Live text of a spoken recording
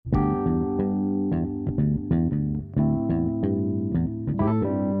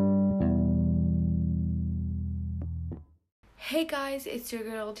Hey guys, it's your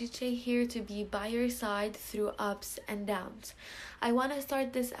girl DJ here to be by your side through ups and downs. I want to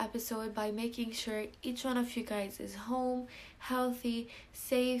start this episode by making sure each one of you guys is home, healthy,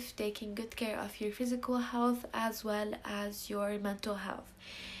 safe, taking good care of your physical health as well as your mental health.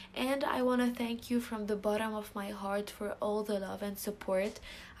 And I want to thank you from the bottom of my heart for all the love and support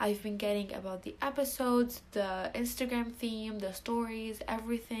I've been getting about the episodes, the Instagram theme, the stories,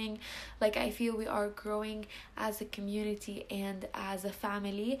 everything. Like, I feel we are growing as a community and as a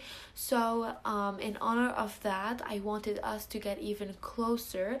family. So, in honor of that, I wanted us to get even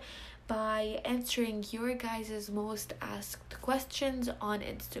closer by answering your guys' most asked questions on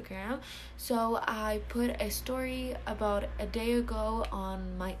Instagram. So I put a story about a day ago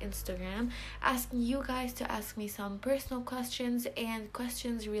on my Instagram asking you guys to ask me some personal questions and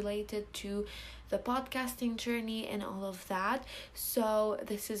questions related to the podcasting journey and all of that. So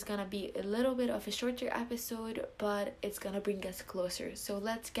this is gonna be a little bit of a shorter episode, but it's gonna bring us closer. So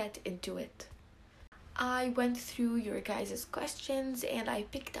let's get into it. I went through your guys' questions and I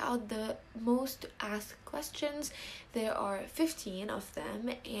picked out the most asked questions. There are 15 of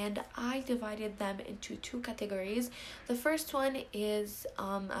them and I divided them into two categories. The first one is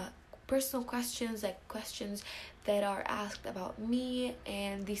personal questions, like questions that are asked about me,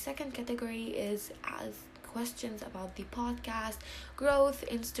 and the second category is as questions about the podcast, growth,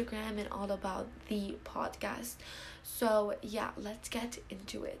 Instagram, and all about the podcast. So yeah, let's get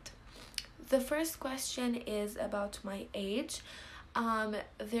into it. The first question is about my age.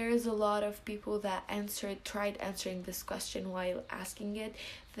 There's a lot of people that tried answering this question while asking it.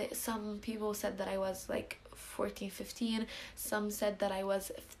 Some people said that I was like 14, 15. Some said that I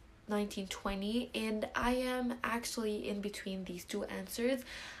was 19, 20. And I am actually in between these two answers.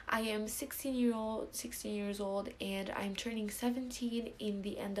 I am 16 years old, and I'm turning 17 in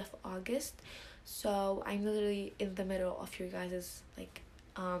the end of August. So I'm literally in the middle of your guys'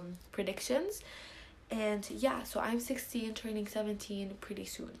 predictions. And yeah, so I'm 16 turning 17 pretty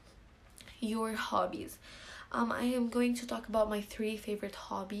soon. Your hobbies. I am going to talk about my three favorite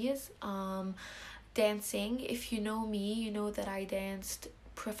hobbies. Dancing. If you know me, you know that I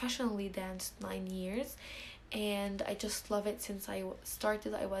professionally danced 9 years, and I just love it since I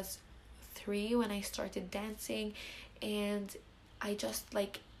started. I was 3 when I started dancing, and I just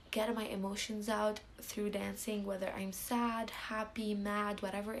get my emotions out through dancing, whether I'm sad, happy, mad,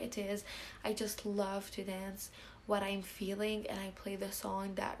 whatever it is. I just love to dance what I'm feeling, and I play the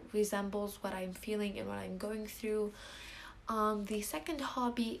song that resembles what I'm feeling and what I'm going through. The second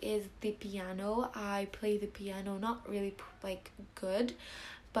hobby is the piano. I play the piano, not really good,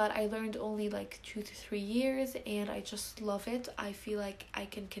 but I learned only 2 to 3 years, and I just love it. I feel like I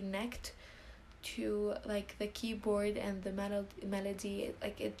can connect to the keyboard and the melody.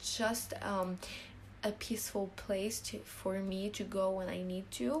 It's just a peaceful place for me to go when I need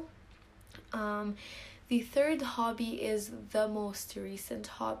to. The third hobby is the most recent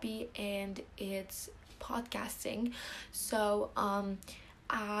hobby, and it's podcasting. So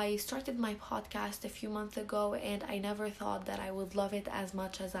I started my podcast a few months ago, and I never thought that I would love it as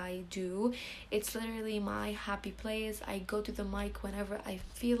much as I do. It's literally my happy place. I go to the mic whenever I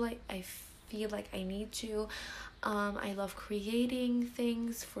feel like I need to. I love creating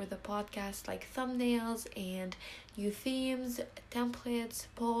things for the podcast, like thumbnails and new themes, templates,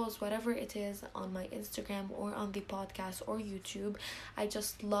 polls, whatever it is on my Instagram or on the podcast or YouTube. I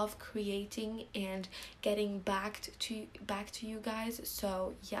just love creating and getting back to you guys.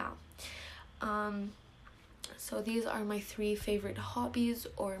 So yeah. So these are my three favorite hobbies,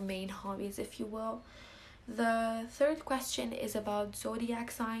 or main hobbies if you will. The third question is about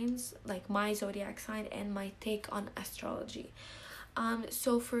zodiac signs, like my zodiac sign and my take on astrology.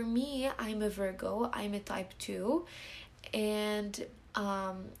 So for me, I'm a Virgo. I'm a type 2, and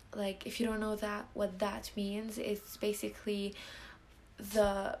if you don't know what that means, it's basically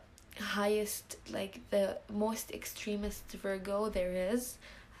the highest, the most extremist Virgo there is.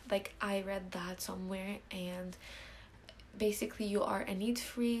 I read that somewhere, and basically you are a neat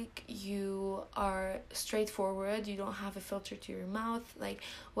freak, you are straightforward, you don't have a filter to your mouth,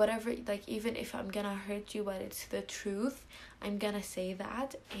 whatever, even if I'm gonna hurt you but it's the truth, I'm gonna say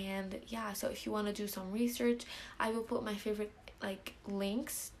that. And yeah, so if you want to do some research, I will put my favorite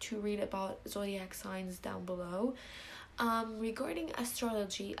links to read about zodiac signs down below. Regarding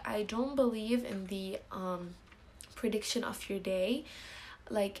astrology, I don't believe in the prediction of your day.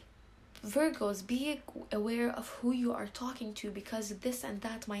 Virgos, be aware of who you are talking to, because this and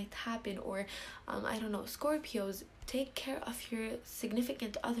that might happen. Or I don't know, Scorpios, take care of your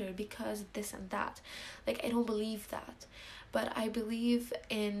significant other because this and that. Like, I don't believe that. But I believe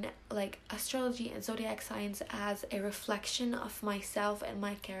in like astrology and zodiac signs as a reflection of myself and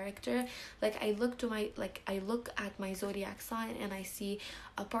my character. Like, I look at my zodiac sign and I see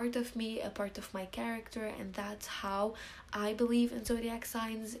a part of me, a part of my character, and that's how I believe in zodiac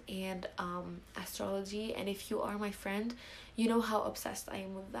signs and astrology. And if you are my friend, you know how obsessed I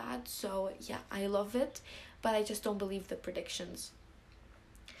am with that. So yeah, I love it, but I just don't believe the predictions.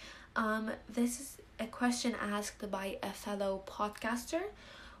 This is a question asked by a fellow podcaster.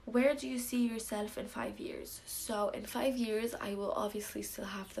 Where do you see yourself in 5 years? So in 5 years, I will obviously still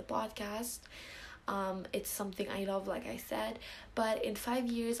have the podcast. It's something I love, like I said, but in 5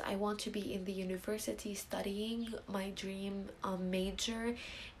 years I want to be in the university studying my dream major,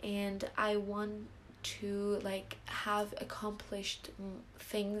 and I want to like have accomplished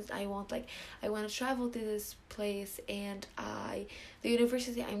things. I want to travel to this place, and the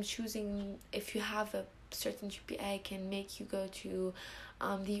university I'm choosing, if you have a certain GPA, can make you go to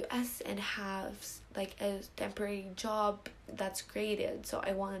the US and have like a temporary job that's graded. So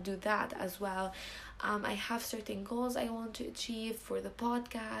I want to do that as well. I have certain goals I want to achieve for the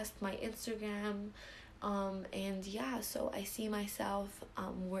podcast, my Instagram, and yeah, so I see myself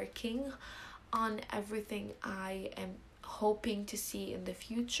working on everything I am hoping to see in the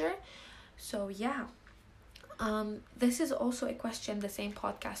future. So yeah, this is also a question the same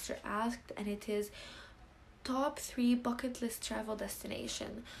podcaster asked, and it is top 3 bucket list travel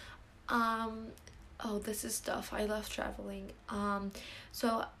destination. Oh, this is tough. I love traveling.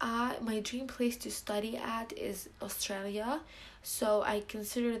 So my dream place to study at is Australia. So I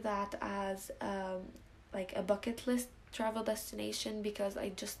consider that as like a bucket list travel destination because I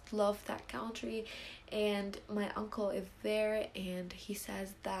just love that country, and my uncle is there, and he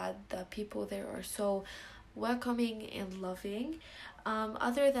says that the people there are so welcoming and loving.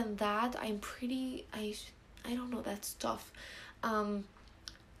 Other than that, I don't know, that's tough.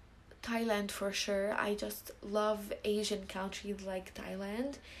 Thailand for sure. I just love Asian countries like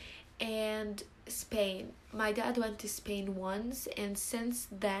Thailand, and Spain. My dad went to Spain once, and since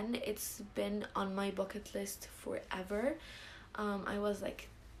then it's been on my bucket list forever. I was like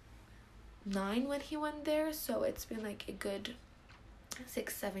 9 when he went there, so it's been like a good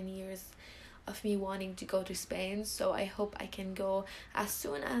 6-7 years of me wanting to go to Spain. So I hope I can go as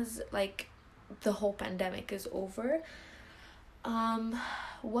soon as like the whole pandemic is over.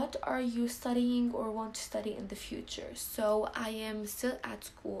 What are you studying or want to study in the future? So I am still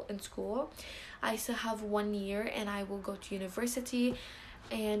in school. I still have 1 year and I will go to university,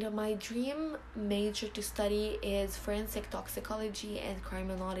 and my dream major to study is forensic toxicology and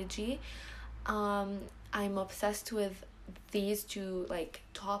criminology. I'm obsessed with these two like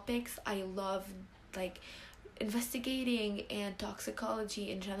topics. I love like investigating and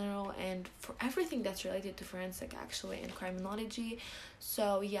toxicology in general, and for everything that's related to forensic actually, and criminology.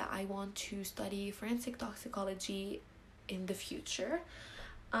 So yeah, I want to study forensic toxicology in the future.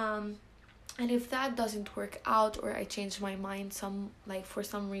 And if that doesn't work out, or I change my mind for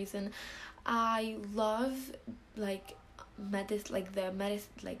some reason, I love like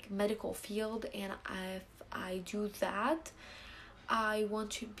medical field, and if I do that, I want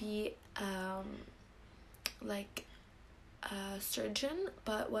to be like a surgeon.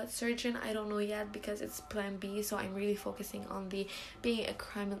 But what surgeon, I don't know yet because it's plan B. So I'm really focusing on the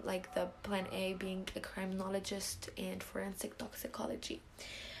plan A, being a criminologist and forensic toxicology.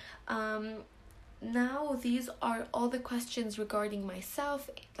 Now these are all the questions regarding myself,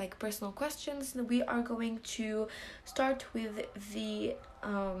 like personal questions. We are going to start with the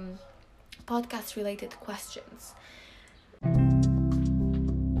podcast related questions.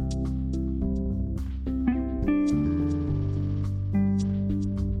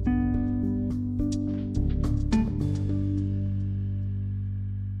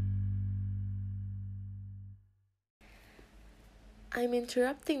 I'm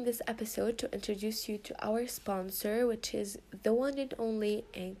interrupting this episode to introduce you to our sponsor, which is the one and only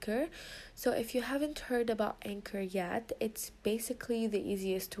Anchor. So if you haven't heard about Anchor yet, it's basically the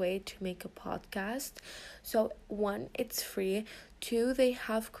easiest way to make a podcast. So 1, it's free. 2, they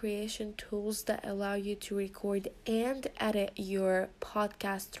have creation tools that allow you to record and edit your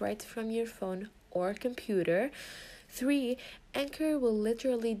podcast right from your phone or computer. 3, Anchor will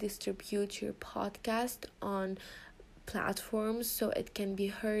literally distribute your podcast on platforms, so it can be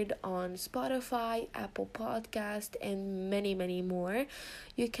heard on Spotify, Apple Podcast, and many, many more.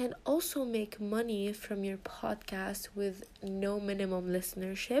 You can also make money from your podcast with no minimum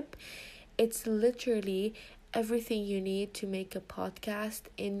listenership. It's literally everything you need to make a podcast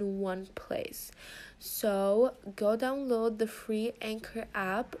in one place. So go download the free Anchor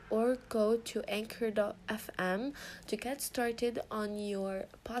app or go to anchor.fm to get started on your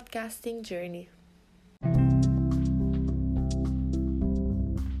podcasting journey.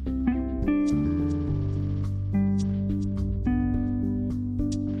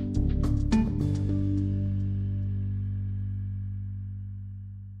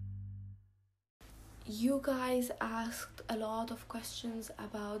 You guys asked a lot of questions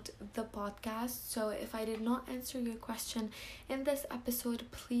about the podcast, so if I did not answer your question in this episode,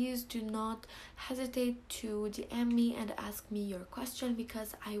 please do not hesitate to DM me and ask me your question,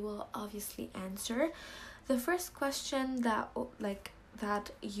 because I will obviously answer. The first question that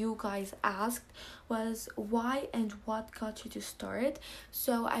you guys asked was why and what got you to start.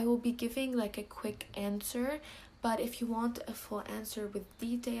 So I will be giving a quick answer, but if you want a full answer with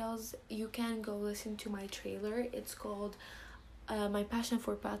details, you can go listen to my trailer. It's called My Passion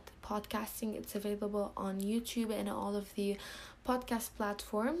for Podcasting. It's available on YouTube and all of the podcast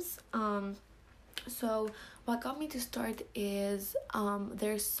platforms. So what got me to start is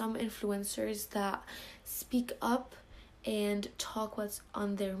there's some influencers that speak up and talk what's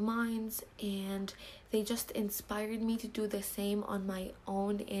on their minds, and they just inspired me to do the same on my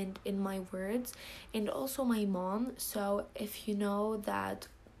own and in my words, and also my mom. So if you know that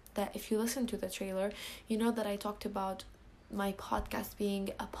if you listen to the trailer, you know that I talked about my podcast being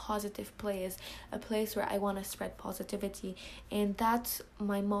a positive place, a place where I want to spread positivity, and that's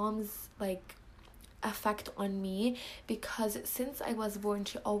my mom's effect on me, because since I was born,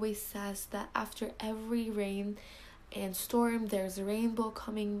 she always says that after every rain and storm, there's a rainbow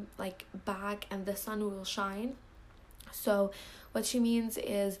coming back and the sun will shine. So what she means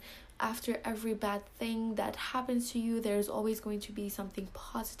is, after every bad thing that happens to you, there's always going to be something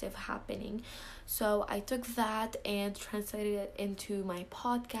positive happening. So I took that and translated it into my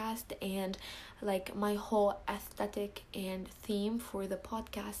podcast and my whole aesthetic and theme for the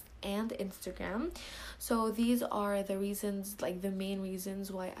podcast and Instagram. So these are the reasons, the main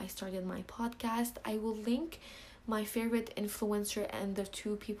reasons why I started my podcast. I will link my favorite influencer and the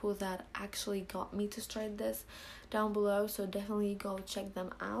two people that actually got me to start this down below, so definitely go check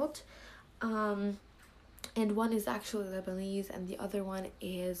them out. And one is actually Lebanese and the other one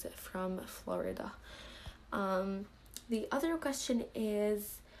is from Florida. The other question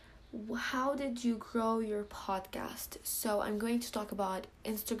is, how did you grow your podcast? So I'm going to talk about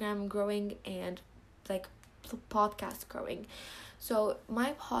Instagram growing and podcast growing. So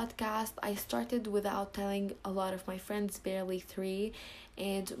my podcast, I started without telling a lot of my friends, barely 3,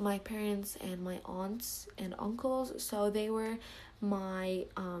 and my parents and my aunts and uncles. So they were my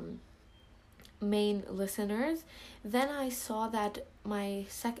main listeners. Then I saw that my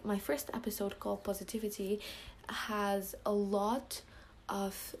first episode, called Positivity, has a lot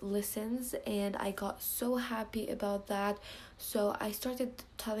of listens, and I got so happy about that. So I started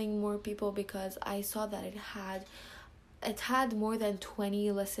telling more people, because I saw that it had more than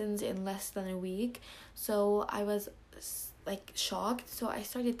 20 listens in less than a week. So I was shocked. So I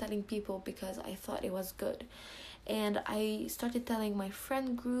started telling people because I thought it was good, and I started telling my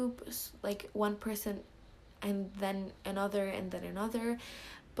friend group, one person and then another and then another.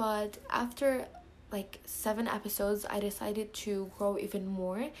 But after 7 episodes, I decided to grow even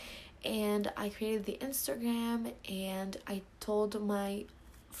more, and I created the Instagram, and I told my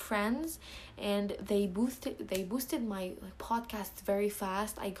friends, and they boosted my podcast very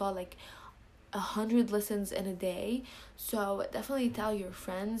fast. I got 100 listens in a day. So definitely tell your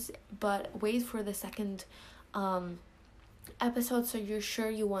friends, but wait for the second episode so you're sure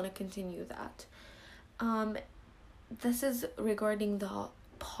you want to continue that. This is regarding the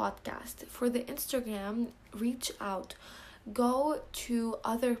podcast. For the Instagram, reach out. Go to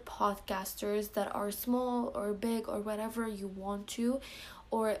other podcasters that are small or big or whatever you want to,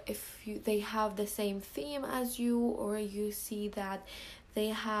 or if they have the same theme as you, or you see that they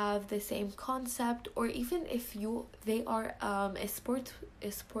have the same concept, or even if they are a sport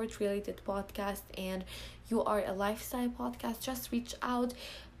related podcast and you are a lifestyle podcast, just reach out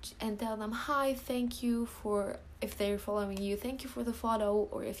and tell them hi, thank you for, if they're following you, thank you for the follow,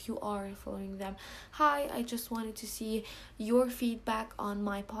 or if you are following them, hi, I just wanted to see your feedback on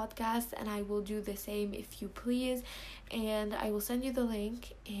my podcast, and I will do the same if you please, and I will send you the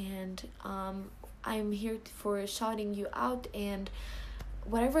link, and I'm here for shouting you out, and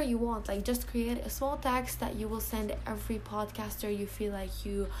whatever you want, just create a small text that you will send every podcaster you feel like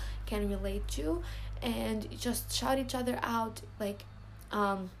you can relate to, and just shout each other out,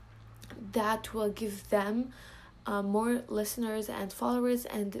 that will give them more listeners and followers,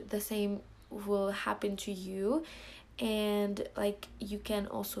 and the same will happen to you. And like you can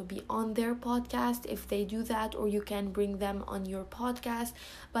also be on their podcast if they do that, or you can bring them on your podcast,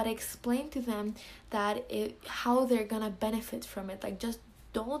 but explain to them that how they're gonna benefit from it. Like, just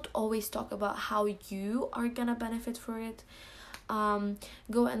don't always talk about how you are gonna benefit for it.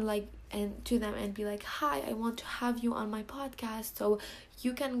 Go and to them and be like, hi, I want to have you on my podcast so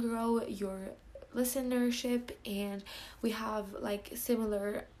you can grow your listenership, and we have like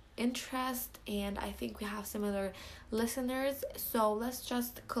similar interest, and I think we have similar listeners, so let's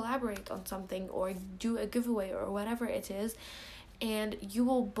just collaborate on something or do a giveaway or whatever it is, and you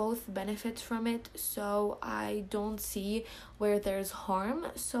will both benefit from it. So I don't see where there's harm.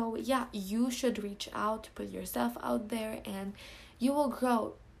 So yeah, you should reach out, put yourself out there, and you will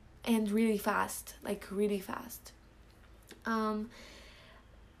grow, and really fast, like really fast.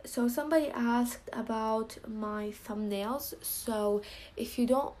 So somebody asked about my thumbnails. So if you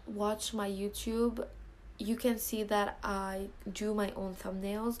don't watch my YouTube, you can see that I do my own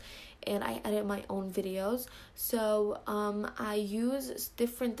thumbnails and I edit my own videos. So I use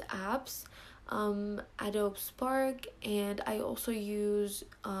different apps, Adobe Spark, and I also use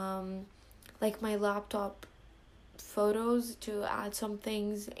like my laptop photos to add some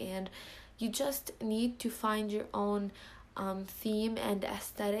things. And you just need to find your own theme and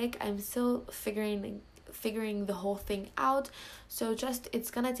aesthetic. I'm still figuring the whole thing out, so just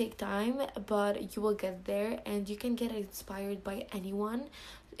it's gonna take time, but you will get there, and you can get inspired by anyone.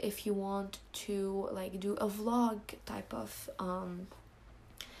 If you want to like do a vlog type of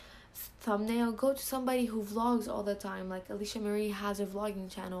thumbnail, go to somebody who vlogs all the time, like Alicia Marie has a vlogging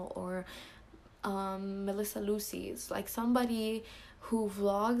channel, or Melissa Lucy's, like somebody who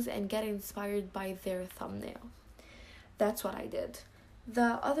vlogs, and get inspired by their thumbnail. That's what I did.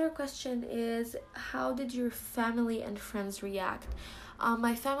 The other question is, how did your family and friends react?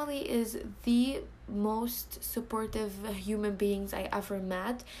 My family is the most supportive human beings I ever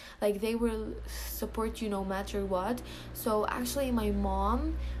met. Like, they will support you no matter what. So actually my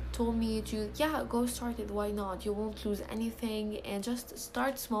mom told me to go start it, why not, you won't lose anything, and just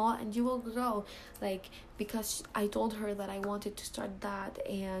start small and you will grow. Like, because I told her that I wanted to start that,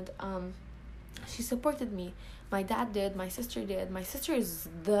 and she supported me. My dad did, my sister did. My sister is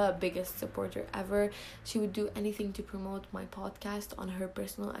the biggest supporter ever. She would do anything to promote my podcast on her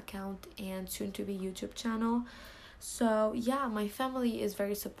personal account and soon to be YouTube channel. So yeah, my family is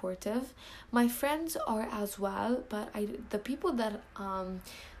very supportive. My friends are as well, but the people that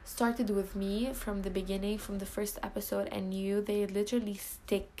started with me from the beginning, from the first episode, and knew, they literally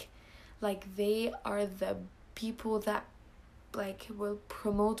stick. Like, they are the people that like will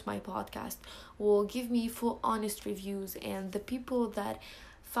promote my podcast, will give me full honest reviews. And the people that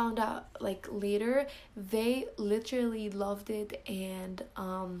found out like later, they literally loved it and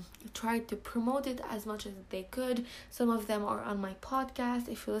tried to promote it as much as they could. Some of them are on my podcast.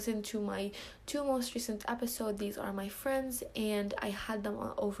 If you listen to my 2 most recent episodes, these are my friends, and I had them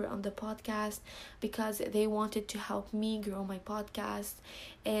over on the podcast because they wanted to help me grow my podcast.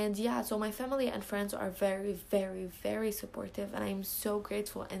 And yeah, so my family and friends are very, very, very supportive, and I'm so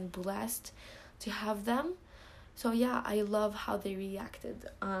grateful and blessed to have them. So yeah, I love how they reacted.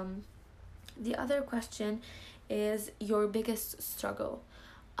 The other question is your biggest struggle.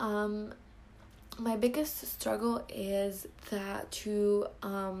 My biggest struggle is that to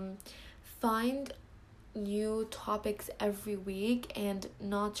find new topics every week and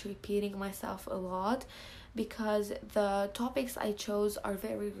not repeating myself a lot, because the topics I chose are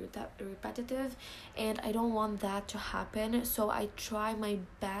very repetitive, and I don't want that to happen. So I try my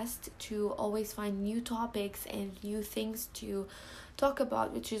best to always find new topics and new things to talk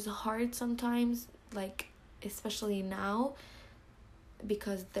about, which is hard sometimes, like especially now,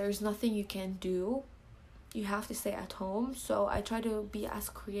 because there's nothing you can do. You have to stay at home. So I try to be as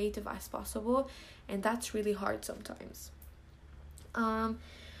creative as possible, and that's really hard sometimes.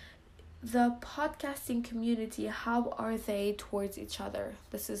 The podcasting community, how are they towards each other?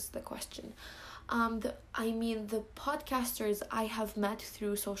 This is the question. The podcasters I have met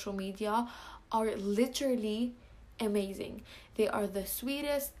through social media are literally amazing. They are the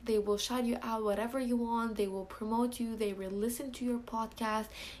sweetest. They will shout you out whatever you want. They will promote you. They will listen to your podcast,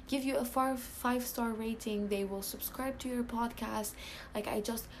 give you a 5-star rating. They will subscribe to your podcast. Like, I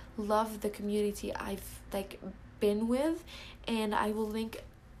just love the community I've like been with, and I will link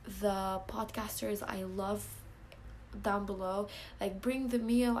the podcasters I love down below, like Bring the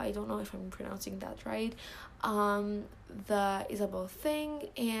Mio, I don't know if I'm pronouncing that right, the Isabel Thing,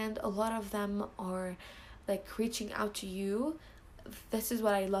 and a lot of them are like reaching out to you this is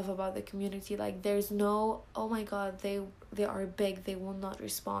what I love about the community. Like, there's no, oh my god, they are big, they will not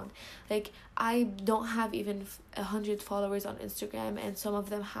respond. Like, I don't have even 100 followers on Instagram, and some of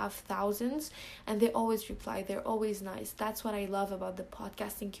them have thousands, and they always reply. They're always nice. That's what I love about the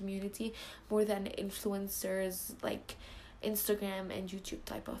podcasting community more than influencers like Instagram and YouTube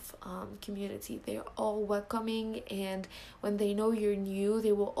type of community. They're all welcoming, and when they know you're new,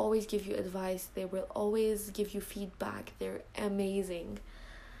 they will always give you advice. They will always give you feedback. They're amazing.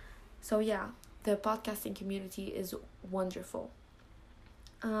 So yeah, the podcasting community is wonderful.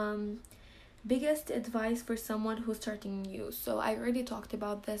 Biggest advice for someone who's starting new. So I already talked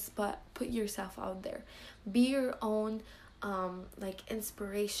about this, but put yourself out there. Be your own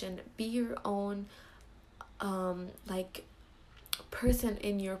inspiration. Be your own person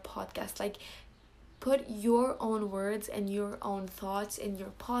in your podcast. Like, put your own words and your own thoughts in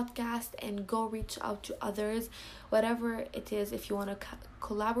your podcast, and go reach out to others, whatever it is. If you want to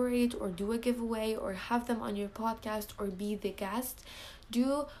collaborate or do a giveaway or have them on your podcast or be the guest,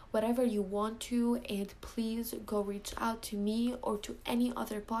 do whatever you want to, and please go reach out to me or to any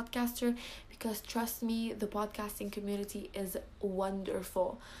other podcaster, because trust me, the podcasting community is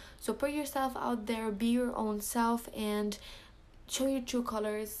wonderful. So put yourself out there, be your own self, and show your true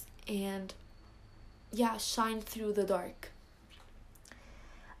colors, and yeah, shine through the dark.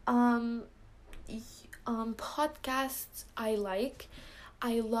 Podcasts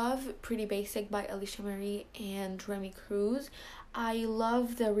I love Pretty Basic by Alicia Marie and Remy Cruz. I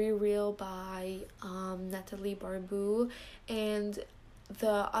love The Real by Natalie Barbu, and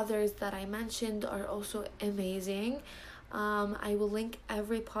the others that I mentioned are also amazing. I will link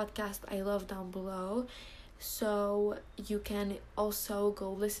every podcast I love down below, so you can also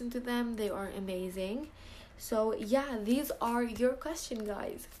go listen to them. They are amazing. So yeah, these are your question,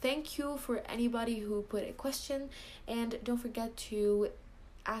 guys. Thank you for anybody who put a question, and don't forget to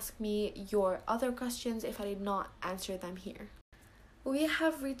ask me your other questions if I did not answer them here. We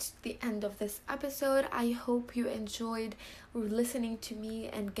have reached the end of this episode. I hope you enjoyed listening to me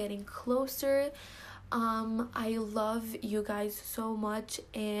and getting closer. I love you guys so much,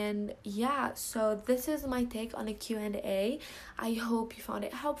 and yeah, so this is my take on a Q&A. I hope you found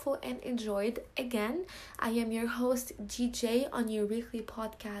it helpful and enjoyed. Again, I am your host GJ on your weekly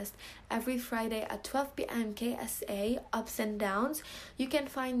podcast every Friday at 12 p.m. KSA, Ups and Downs. You can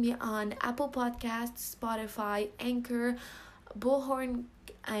find me on Apple Podcasts, Spotify, Anchor, Bullhorn,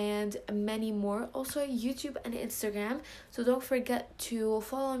 and many more. Also YouTube and Instagram. So don't forget to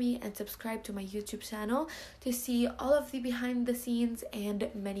follow me and subscribe to my YouTube channel to see all of the behind the scenes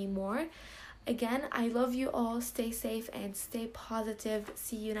and many more. Again, I love you all. Stay safe and stay positive.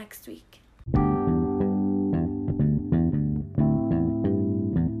 See you next week.